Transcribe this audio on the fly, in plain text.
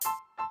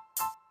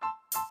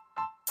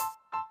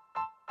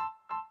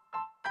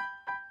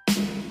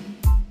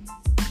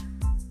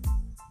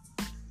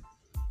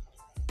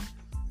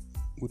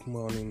Good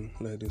morning,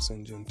 ladies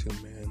and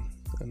gentlemen,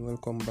 and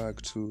welcome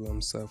back to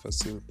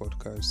Fasil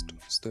podcast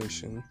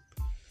station.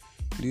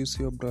 This is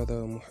your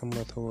brother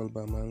Muhammad Hawal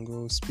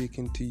Bamango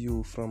speaking to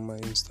you from my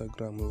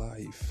Instagram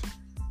live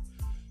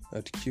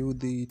at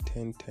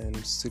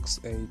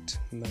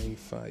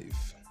QD10106895.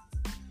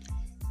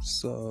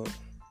 So,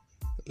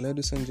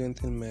 ladies and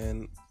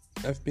gentlemen,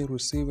 I've been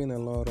receiving a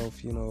lot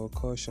of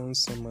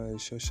cautions on my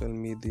social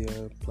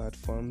media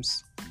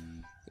platforms,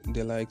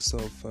 the likes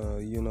of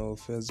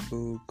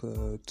Facebook,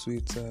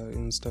 Twitter,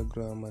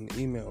 Instagram, and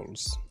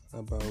emails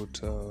about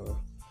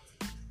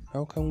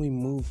how can we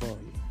move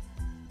on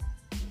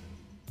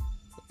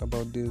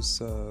about this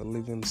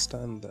living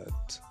standard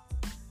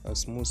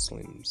as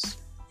Muslims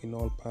in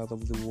all parts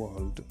of the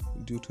world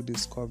due to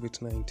this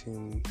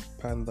COVID-19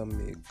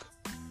 pandemic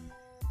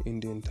in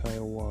the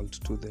entire world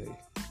today.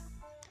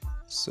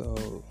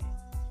 So,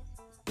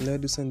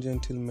 ladies and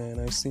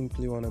gentlemen, I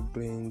simply want to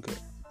bring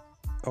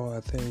our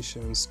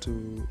attentions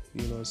to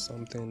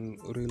something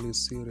really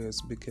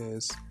serious,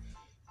 because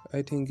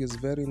I think it's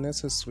very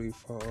necessary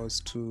for us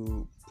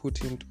to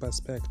put into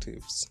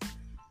perspectives.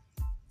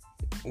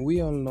 We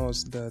all know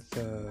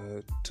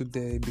that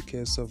today,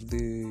 because of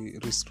the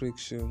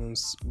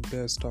restrictions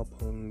based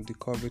upon the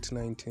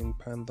COVID-19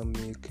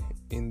 pandemic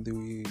in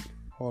the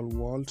whole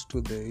world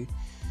today,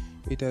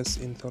 it has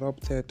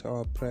interrupted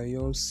our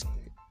prayers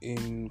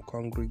in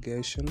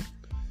congregation.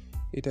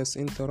 It has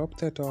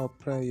interrupted our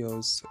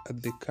prayers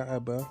at the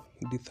Kaaba,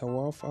 the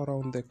Tawaf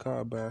around the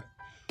Kaaba,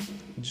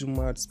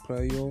 Jumat's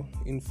prayer.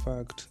 In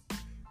fact,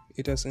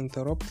 it has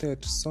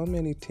interrupted so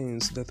many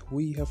things that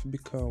we have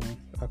become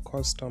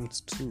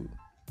accustomed to.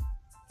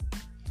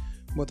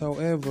 But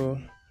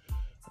however,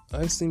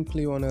 I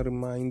simply want to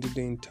remind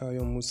the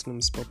entire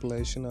Muslims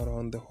population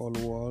around the whole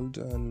world,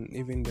 and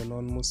even the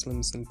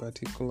non-Muslims in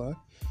particular,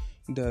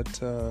 that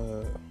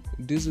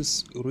this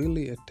is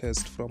really a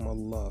test from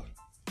Allah.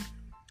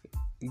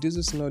 This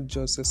is not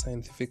just a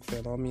scientific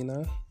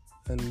phenomena,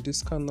 and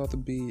this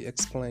cannot be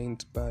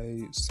explained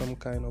by some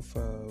kind of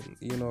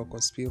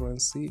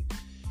conspiracy,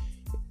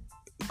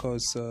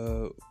 because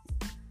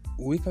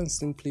we can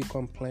simply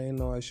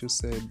complain, or I should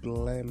say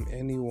blame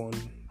anyone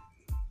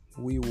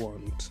we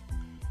want,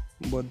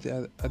 but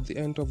at the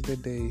end of the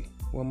day,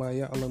 وَمَا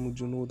يَعْلَمُ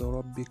جُنُودَ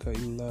رَبِّكَ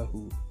إِلَّا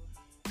هُ.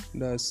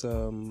 That's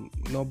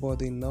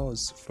nobody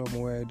knows from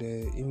where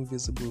the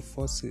invisible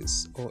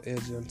forces or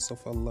agents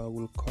of Allah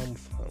will come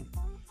from.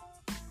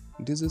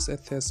 This is a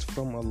test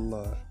from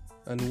Allah,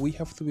 and we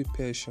have to be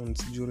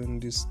patient during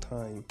this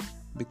time,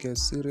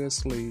 because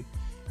seriously,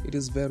 it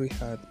is very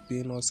hard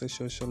being as a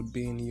social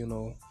being,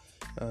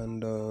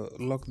 and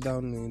locked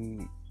down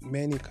in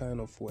many kind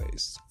of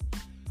ways.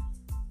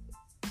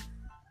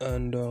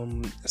 And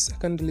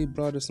secondly,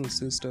 brothers and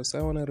sisters,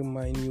 I want to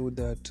remind you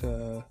that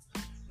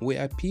we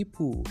are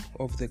people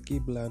of the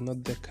Qibla,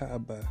 not the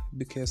Kaaba,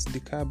 because the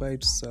Kaaba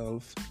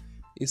itself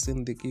is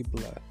in the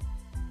Qibla.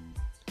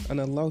 And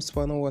Allah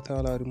subhanahu wa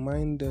ta'ala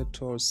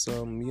reminded us,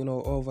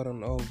 over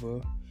and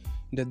over,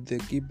 that the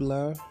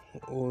Qibla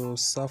or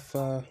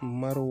Safa,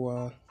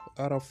 Marwa,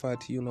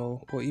 Arafat,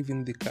 or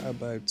even the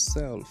Kaaba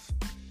itself,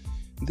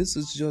 this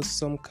is just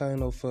some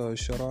kind of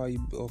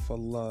sharaib of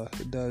Allah.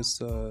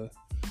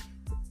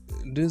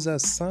 These are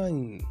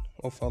signs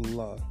of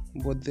Allah,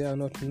 but they are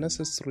not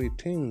necessary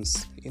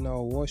things in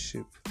our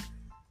worship.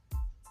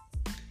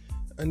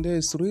 And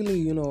there's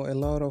really, a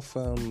lot of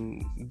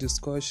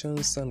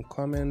discussions and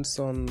comments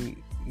on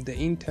the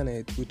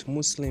internet with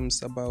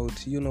Muslims about,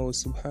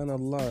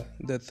 subhanallah,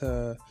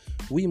 that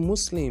we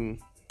Muslim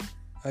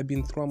have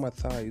been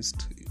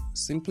traumatized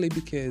simply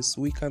because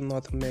we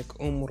cannot make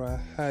Umrah,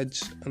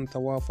 Hajj, and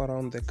Tawaf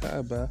around the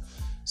Kaaba.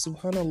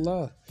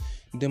 Subhanallah,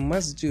 the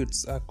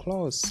masjids are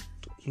closed,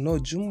 no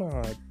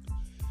Jumu'ah.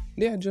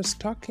 They are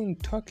just talking.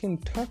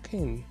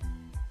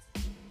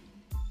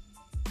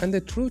 And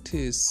the truth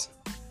is,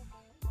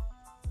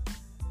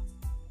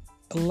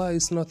 Allah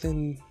is not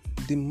in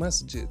the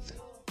masjid,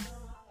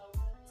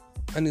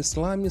 and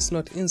Islam is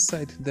not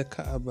inside the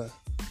Kaaba.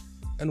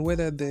 And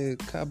whether the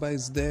Kaaba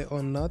is there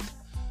or not,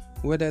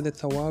 whether the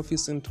Tawaf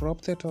is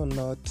interrupted or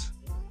not,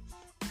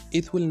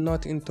 it will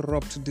not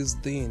interrupt this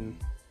deen.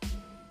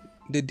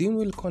 The deen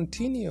will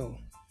continue.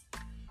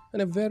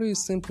 And a very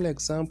simple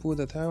example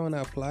that I want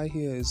to apply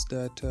here is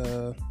that,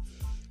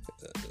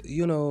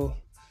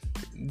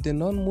 the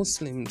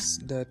non-Muslims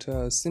that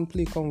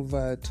simply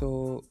convert,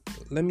 or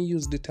let me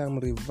use the term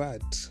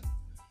revert,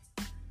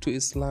 to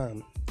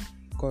Islam,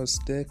 because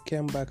they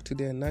came back to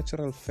their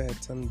natural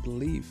faith and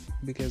belief,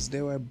 because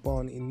they were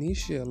born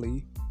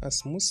initially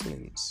as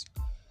Muslims,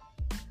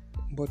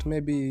 but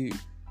maybe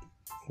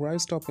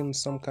rised up in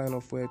some kind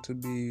of way to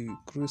be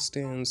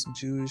Christians,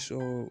 Jewish,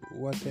 or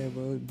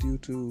whatever, due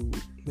to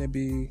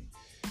maybe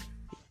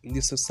the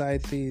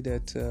society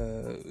that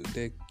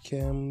they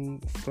came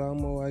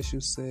from, or I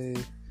should say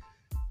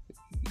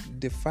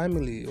the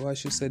family, or I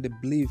should say the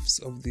beliefs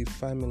of the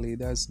family,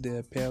 that's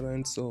their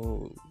parents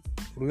or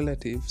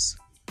relatives,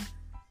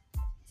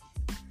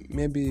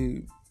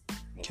 maybe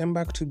came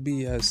back to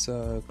be as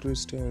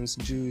Christians,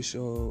 Jewish,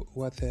 or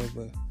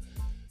whatever.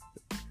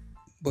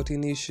 But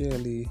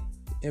initially,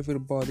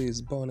 everybody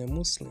is born a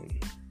Muslim.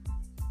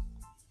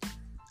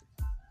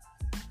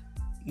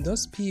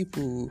 Those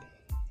people,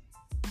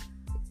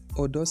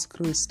 or those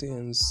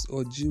Christians,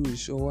 or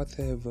Jewish, or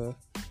whatever,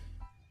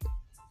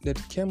 that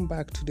came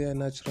back to their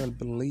natural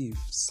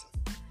beliefs,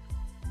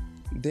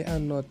 they are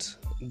not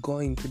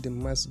going to the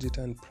masjid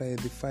and pray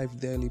the 5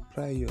 daily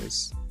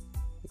prayers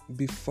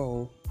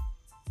before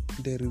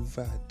they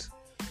revert.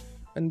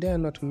 And they are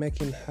not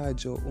making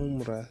Hajj or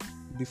Umrah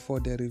before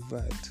they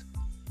revert.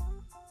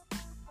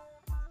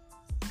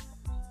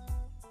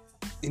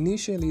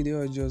 Initially, they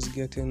were just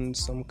getting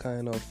some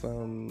kind of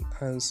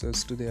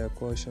answers to their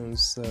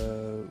questions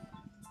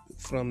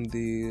from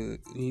the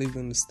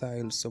living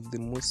styles of the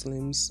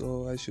Muslims,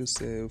 or I should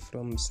say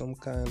from some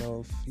kind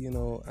of,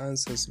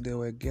 answers they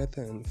were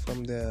getting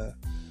from their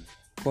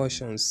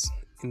questions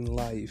in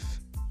life.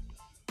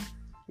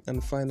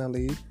 And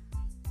finally,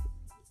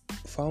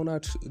 found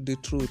out the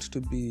truth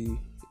to be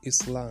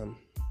Islam,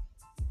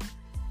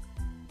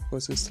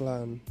 because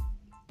Islam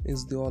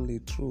is the only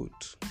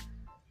truth.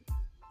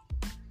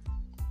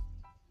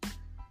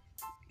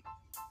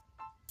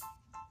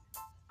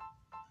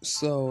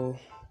 So,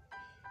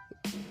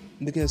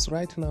 because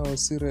right now,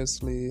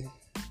 seriously,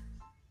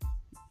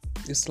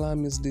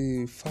 Islam is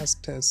the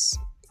fastest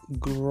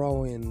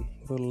growing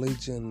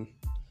religion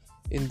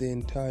in the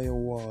entire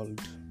world.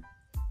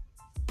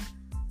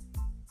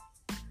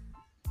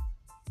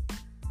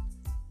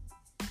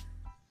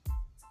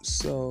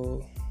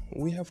 So,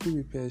 we have to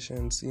be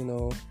patient,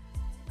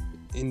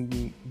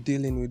 in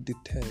dealing with the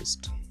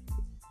test.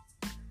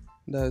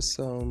 There's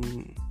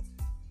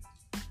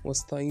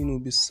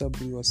wasta'inu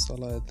bis-sabri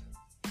was-salat.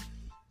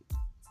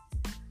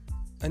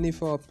 And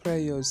if our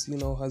prayers,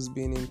 has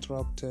been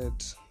interrupted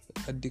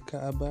at the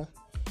Kaaba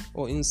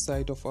or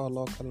inside of our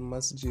local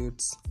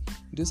masjids,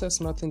 this has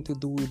nothing to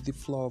do with the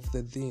flow of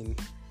the deen.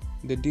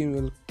 The deen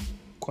will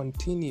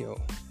continue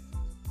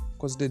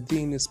because the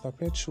deen is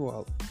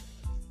perpetual.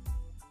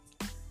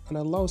 And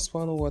Allah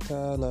subhanahu wa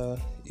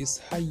ta'ala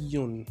is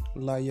hayyun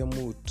la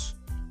yamut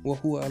wa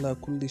huwa ala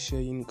kulli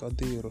shay'in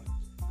qadir.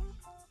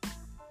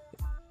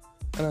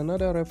 And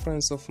another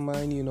reference of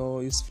mine,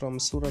 is from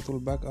Surah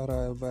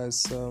Al-Baqarah,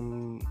 verse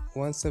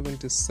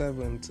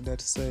 177,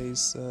 that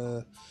says,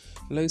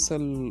 لَيْسَ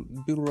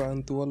الْبِرُّ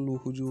أَن تُوَلُّوا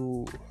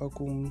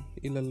وُجُوهَكُمْ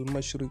إِلَى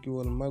الْمَشْرِقِ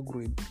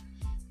وَالْمَغْرِبِ,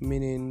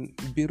 meaning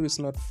bir is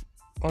not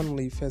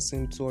only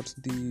facing towards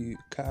the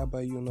Kaaba,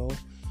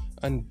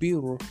 and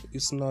bir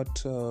is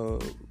not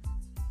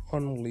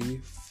only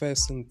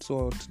facing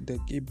toward the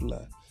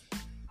Qibla.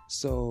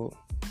 So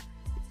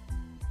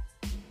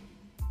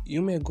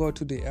you may go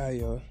to the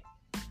ayah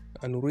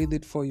and read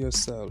it for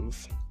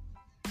yourself,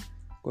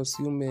 because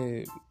you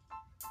may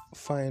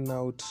find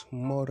out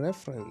more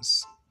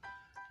reference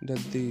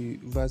that the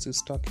verse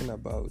is talking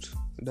about.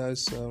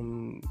 There's,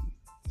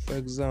 for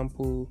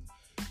example,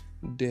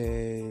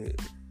 the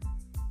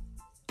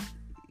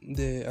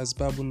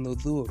Asbabun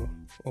Nudur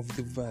of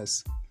the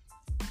verse.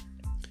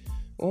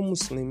 All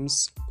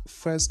Muslims,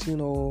 first,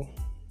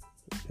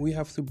 we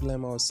have to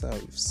blame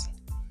ourselves.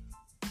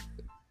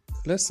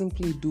 Let's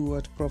simply do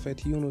what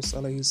Prophet Yunus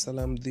alayhi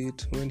salam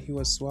did when he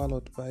was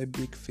swallowed by a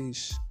big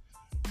fish.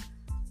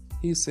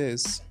 He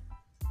says,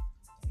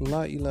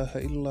 La ilaha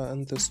illa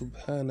anta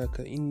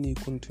subhanaka inni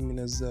kuntu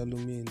minaz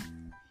zalumin.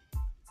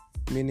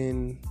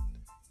 Meaning,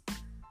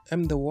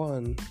 I'm the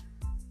one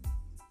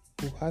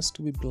who has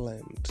to be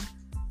blamed.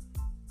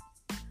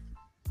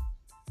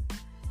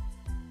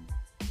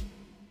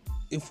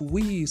 If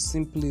we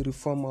simply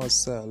reform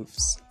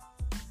ourselves,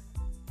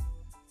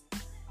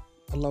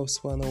 Allah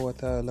subhanahu wa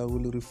ta'ala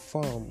will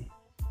reform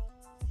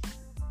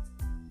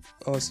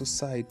our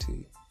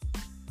society.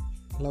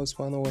 Allah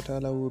subhanahu wa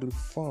ta'ala will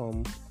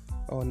reform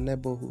our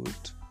neighborhood.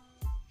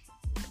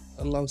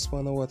 Allah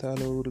subhanahu wa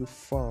ta'ala will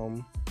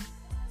reform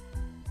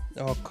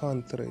our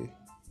country.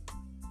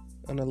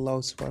 And Allah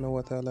subhanahu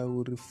wa ta'ala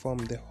will reform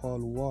the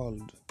whole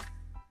world.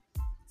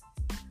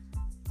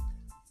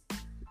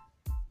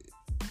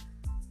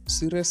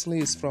 Seriously,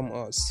 it's from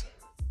us.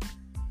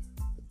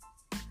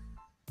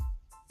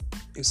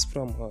 It's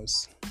from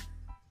us.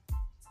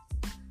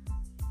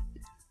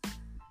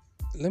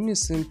 Let me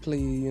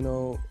simply,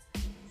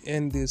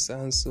 end this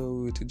answer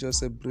with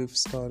just a brief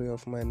story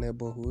of my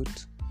neighborhood,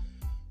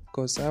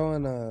 because I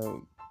want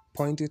to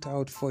point it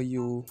out for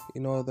you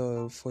in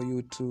order for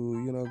you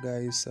to,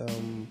 guys,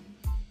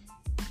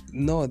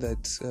 know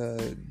that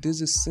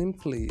this is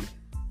simply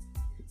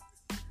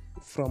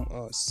from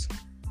us.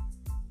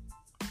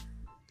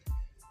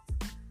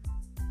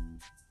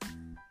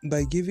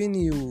 By giving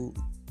you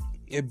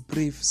a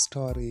brief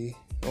story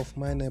of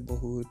my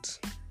neighborhood,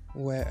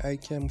 where I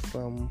came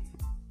from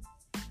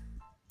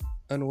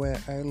and where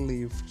I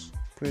lived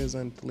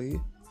presently,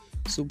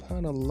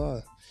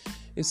 subhanallah,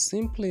 it's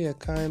simply a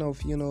kind of,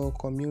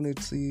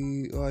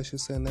 community, or I should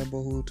say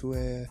neighborhood,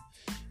 where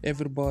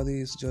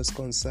everybody is just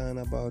concerned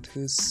about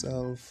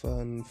himself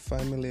and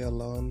family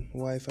alone,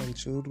 wife and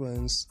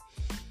children's.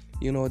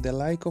 The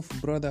lack of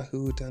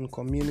brotherhood and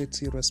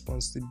community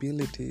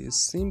responsibility is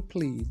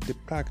simply the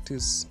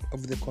practice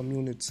of the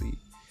community.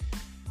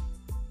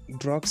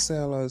 Drug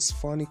sellers,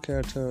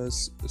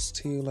 fornicators,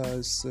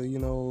 stealers,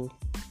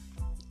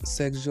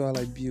 sexual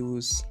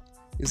abuse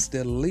is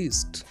the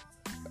least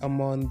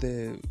among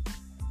the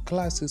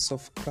classes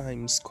of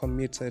crimes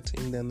committed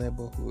in the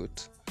neighborhood,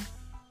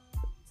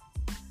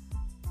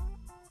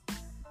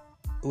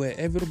 where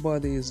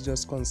everybody is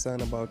just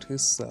concerned about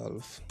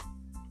himself.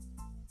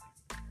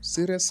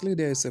 Seriously,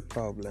 there is a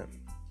problem.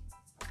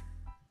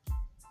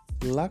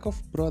 Lack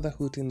of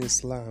brotherhood in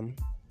Islam,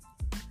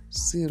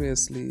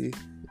 seriously,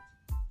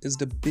 is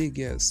the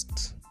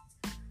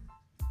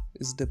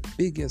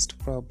biggest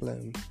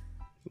problem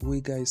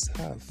we guys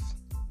have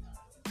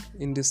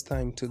in this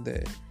time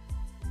today.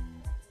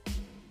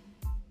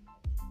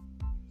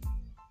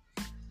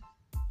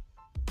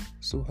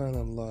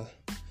 Subhanallah.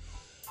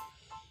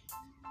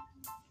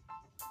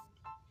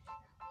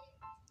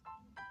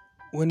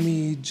 When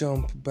we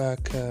jump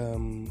back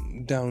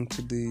down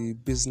to the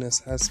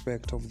business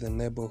aspect of the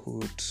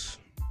neighborhood,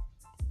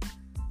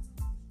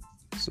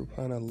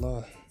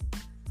 Subhanallah,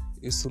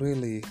 it's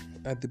really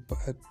at the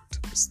bad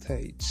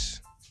stage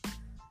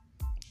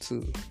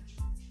too.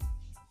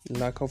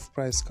 Lack of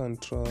price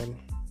control,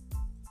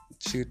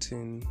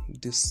 cheating,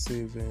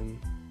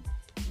 deceiving,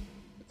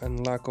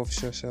 and lack of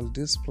social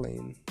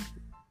discipline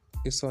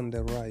is on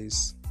the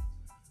rise,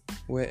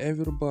 where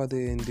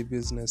everybody in the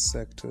business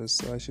sector,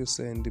 so I should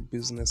say in the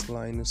business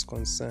line, is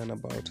concerned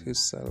about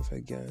himself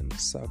again,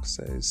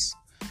 success,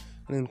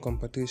 and in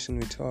competition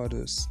with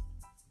others.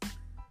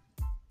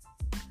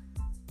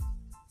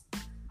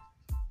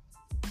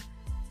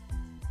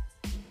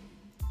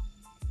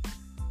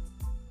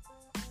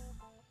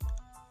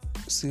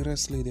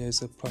 Seriously, there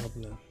is a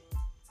problem.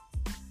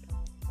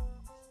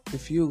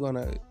 If we're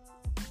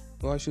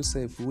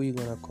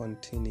gonna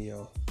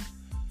continue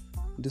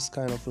this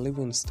kind of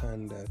living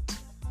standard,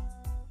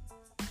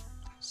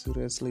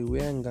 seriously, we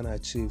ain't gonna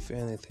achieve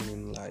anything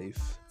in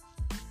life.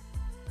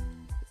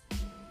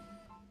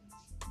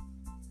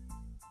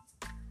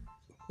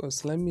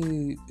 Because let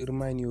me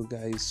remind you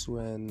guys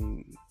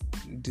when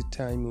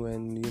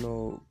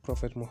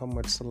Prophet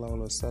Muhammad sallallahu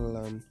alaihi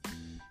wasallam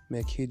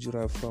make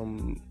hijrah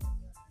from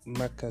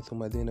Mecca to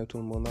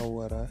Madinatul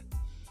Munawwara,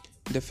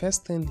 the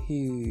first thing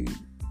he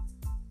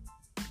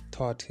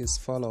taught his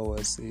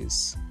followers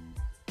is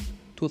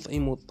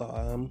تطعم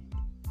الطعام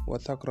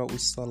وتقرأ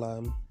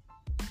السلام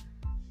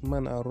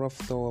من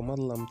عرفت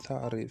ومن لم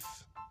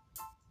تعرف,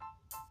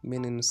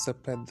 meaning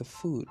separate the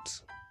food,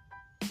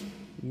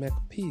 make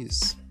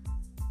peace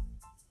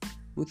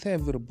with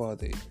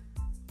everybody,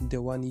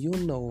 the one you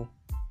know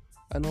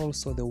and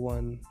also the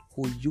one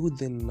who you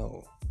didn't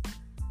know.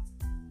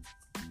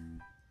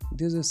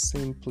 This is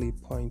simply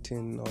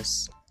pointing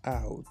us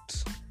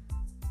out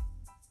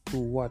to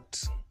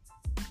what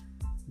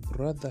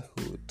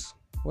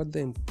the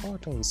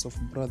importance of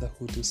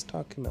brotherhood is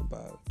talking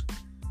about.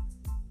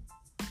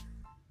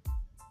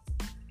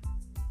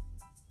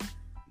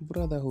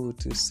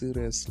 Brotherhood is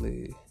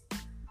seriously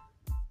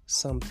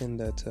something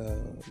that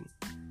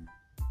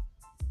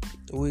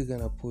we're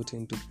gonna put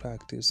into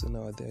practice in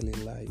our daily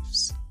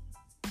lives,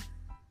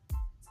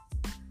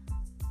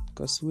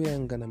 because we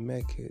ain't gonna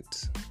make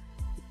it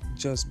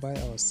just by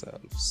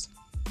ourselves.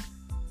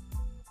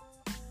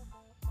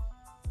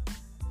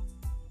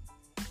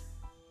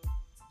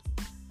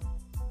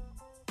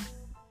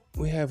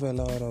 We have a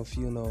lot of,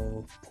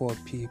 poor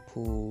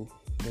people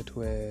that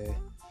were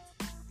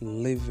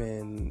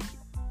living,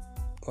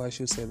 or I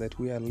should say that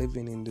we are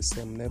living in the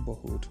same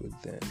neighborhood with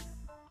them.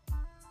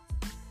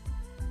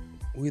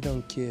 We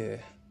don't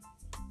care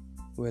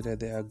whether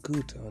they are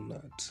good or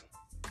not.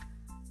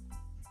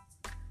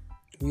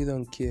 We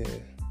don't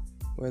care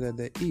whether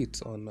they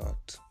eat or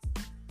not.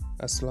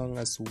 As long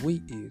as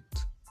we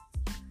eat,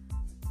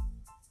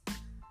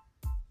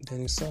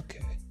 then it's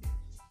okay.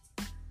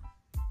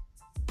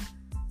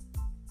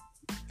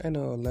 I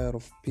know a lot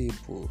of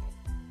people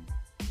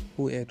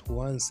who eat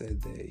once a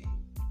day.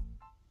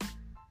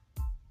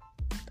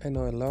 I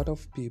know a lot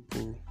of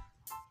people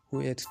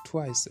who eat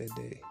twice a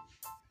day.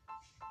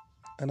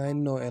 And I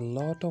know a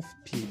lot of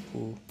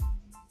people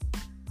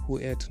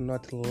who eat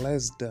not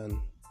less than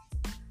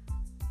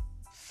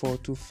 4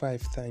 to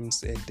 5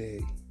 times a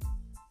day.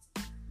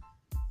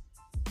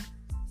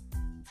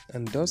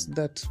 And those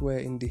that were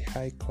in the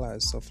high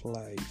class of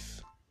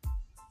life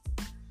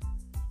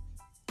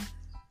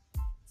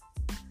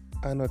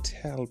are not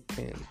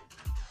helping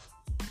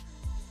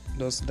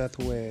those that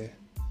were,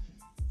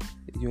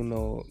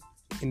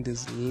 in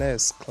this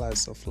less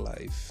class of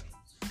life.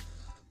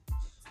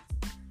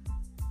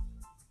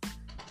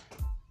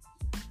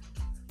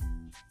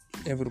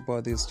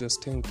 Everybody is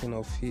just thinking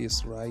of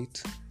his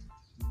right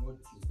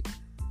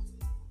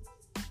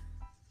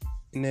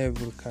in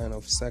every kind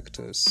of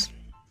sectors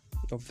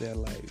of their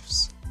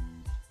lives.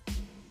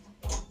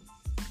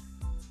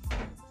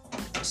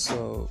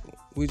 So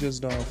we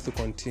just don't have to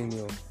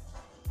continue